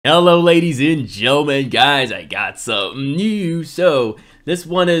Hello ladies and gentlemen, guys, I got something new. So this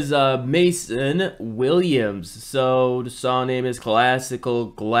one is Mason Williams. So the song name is Classical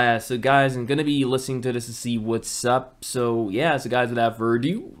Glass. So guys, I'm gonna be listening to this to see what's up. So yeah, so guys, without further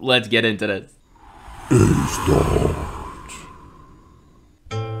ado, let's get into this.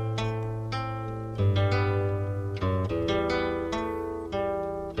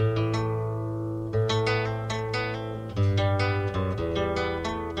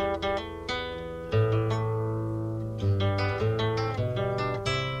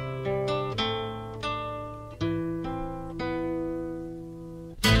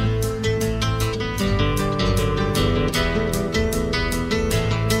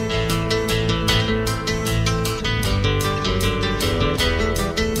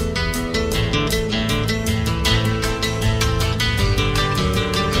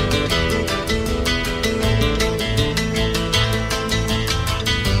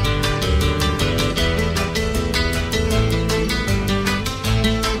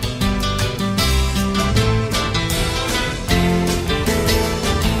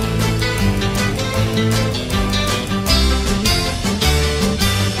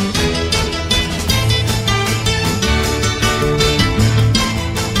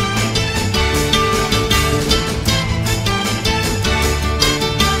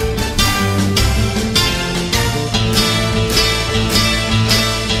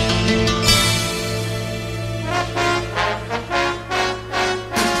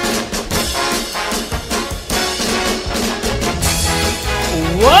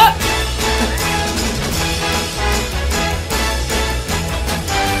 What?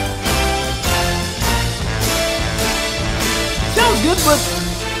 Sounds good, but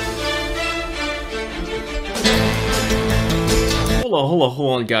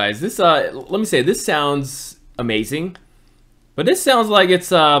hold on, guys. This let me say, this sounds amazing, but this sounds like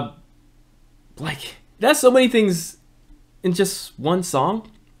it's like that's so many things in just one song.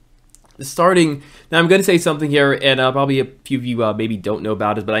 Starting now, I'm gonna say something here, and probably a few of you maybe don't know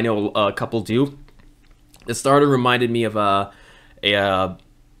about it, but I know a couple do. The starter reminded me of a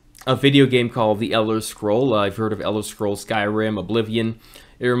video game called The Elder Scroll. I've heard of Elder Scrolls, Skyrim, Oblivion.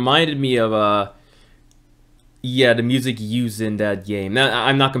 It reminded me of yeah, the music used in that game. Now,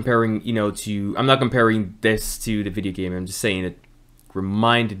 I'm not comparing, I'm not comparing this to the video game. I'm just saying it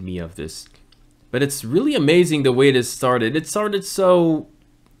reminded me of this. But it's really amazing the way this started. It started so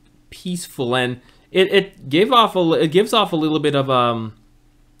peaceful, and it gives off a little bit of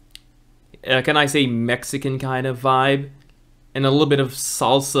can I say Mexican kind of vibe, and a little bit of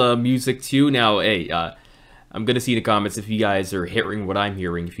salsa music too. Now, hey, I'm gonna see in the comments if you guys are hearing what I'm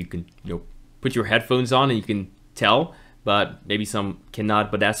hearing. If you can, put your headphones on and you can tell, but maybe some cannot,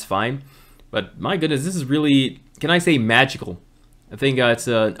 but that's fine. But my goodness, this is really, can I say magical? I think it's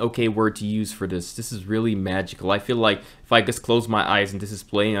an okay word to use for this. This is really magical. I feel like if I just close my eyes and this is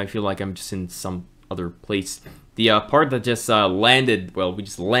playing, I feel like I'm just in some other place. The part that just landed, well, we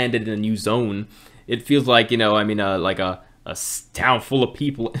just landed in a new zone. It feels like, like a town full of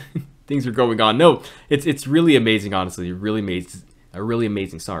people. Things are going on. No, it's really amazing, honestly. Really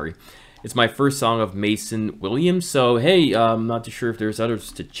amazing. Sorry. It's my first song of Mason Williams, so hey, I'm not too sure if there's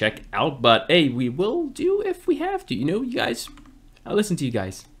others to check out, but hey, we will do if we have to. You guys. I'll listen to you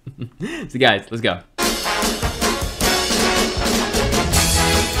guys. So guys, let's go.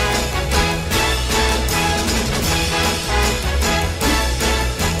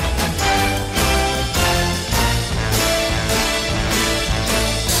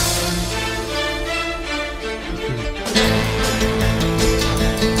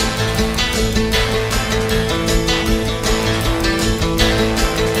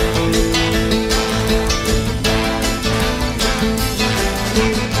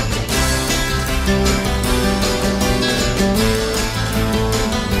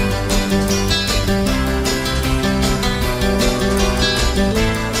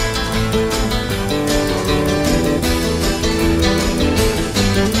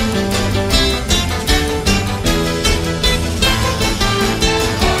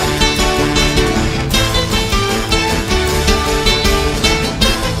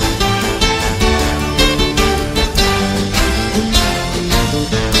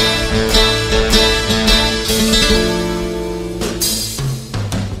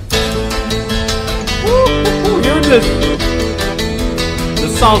 The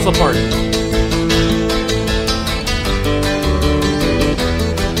salsa part.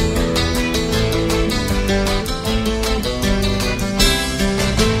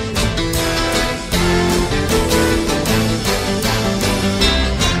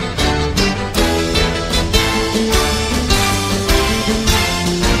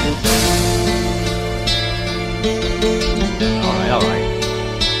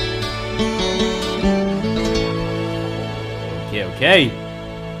 hey,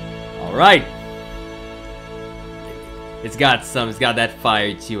 all right. It's got that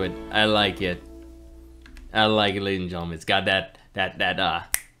fire to it. I like it. I like it, ladies and gentlemen. It's got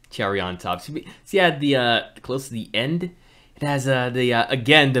that cherry on top. See at the close to the end, it has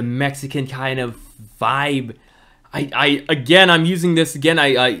again the Mexican kind of vibe. I'm using this again.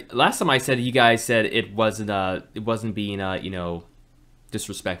 Last time I said, you guys said it wasn't being you know,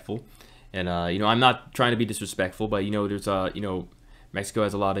 disrespectful, and you know, I'm not trying to be disrespectful, but you know, there's you know, Mexico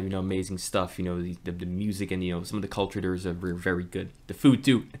has a lot of, you know, amazing stuff. You know, the music and, you know, some of the culture there is very good. The food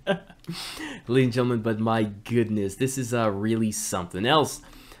too, ladies and gentlemen. But my goodness, this is really something else.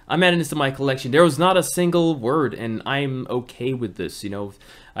 I'm adding this to my collection. There was not a single word, and I'm okay with this. You know,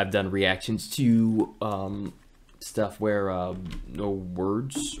 I've done reactions to stuff where no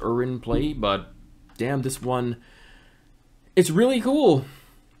words are in play, but damn, this one, it's really cool.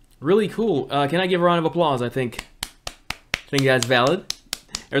 Really cool. Can I give a round of applause? I think that's valid.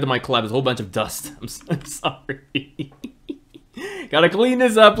 Everything my collab is a whole bunch of dust. I'm sorry. Gotta clean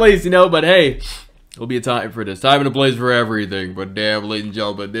this up, place, you know, but hey, there'll be a time for this. Time and a place for everything. But damn, ladies and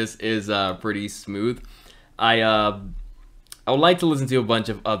gentlemen, this is pretty smooth. I would like to listen to a bunch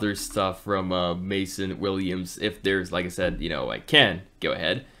of other stuff from Mason Williams. If there's, like I said, you know, I can go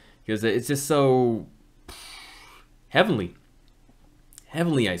ahead, because it's just so heavenly.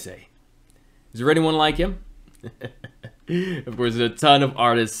 Heavenly, I say. Is there anyone like him? Of course, there's a ton of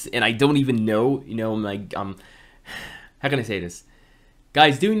artists, and I don't even know, you know, like, how can I say this?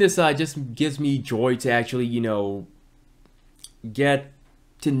 Guys, doing this just gives me joy to actually, you know, get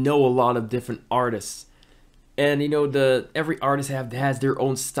to know a lot of different artists. And, you know, every artist has their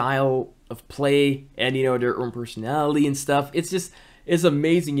own style of play, and, you know, their own personality and stuff. It's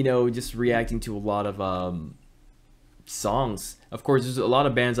amazing, you know, just reacting to a lot of songs. Of course, there's a lot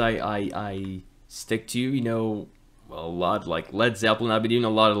of bands I stick to, you know, a lot, like Led Zeppelin. I've been doing a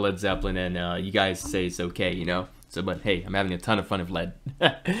lot of Led Zeppelin, and you guys say it's okay, you know. So, but hey, I'm having a ton of fun with Led.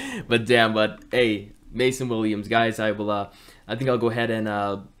 But damn, but hey, Mason Williams, guys, I think I'll go ahead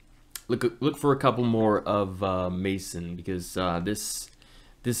and look for a couple more of Mason, because this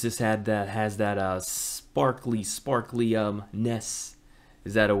just has that sparkly ness.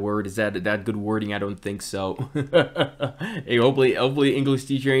 Is that a word? Is that good wording? I don't think so. Hey, hopefully English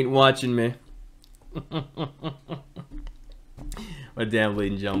teacher ain't watching me. But damn,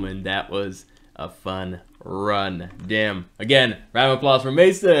 ladies and gentlemen, that was a fun run. Damn. Again, round of applause for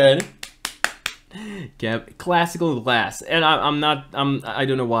Mason. Classical glass, and I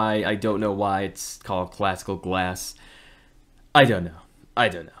don't know why it's called classical glass. I don't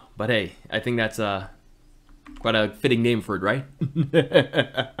know. But hey, I think that's quite a fitting name for it, right?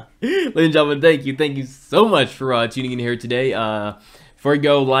 Ladies and gentlemen, thank you so much for tuning in here today. Before you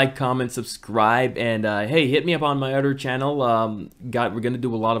go, like, comment, subscribe, and hey, hit me up on my other channel. We're gonna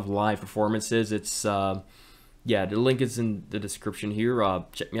do a lot of live performances. It's yeah, the link is in the description here.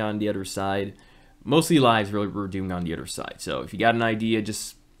 Check me out on the other side. Mostly lives we're doing on the other side. So if you got an idea,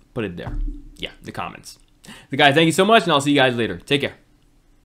 just put it there. Yeah, the comments. So guys, thank you so much, and I'll see you guys later. Take care.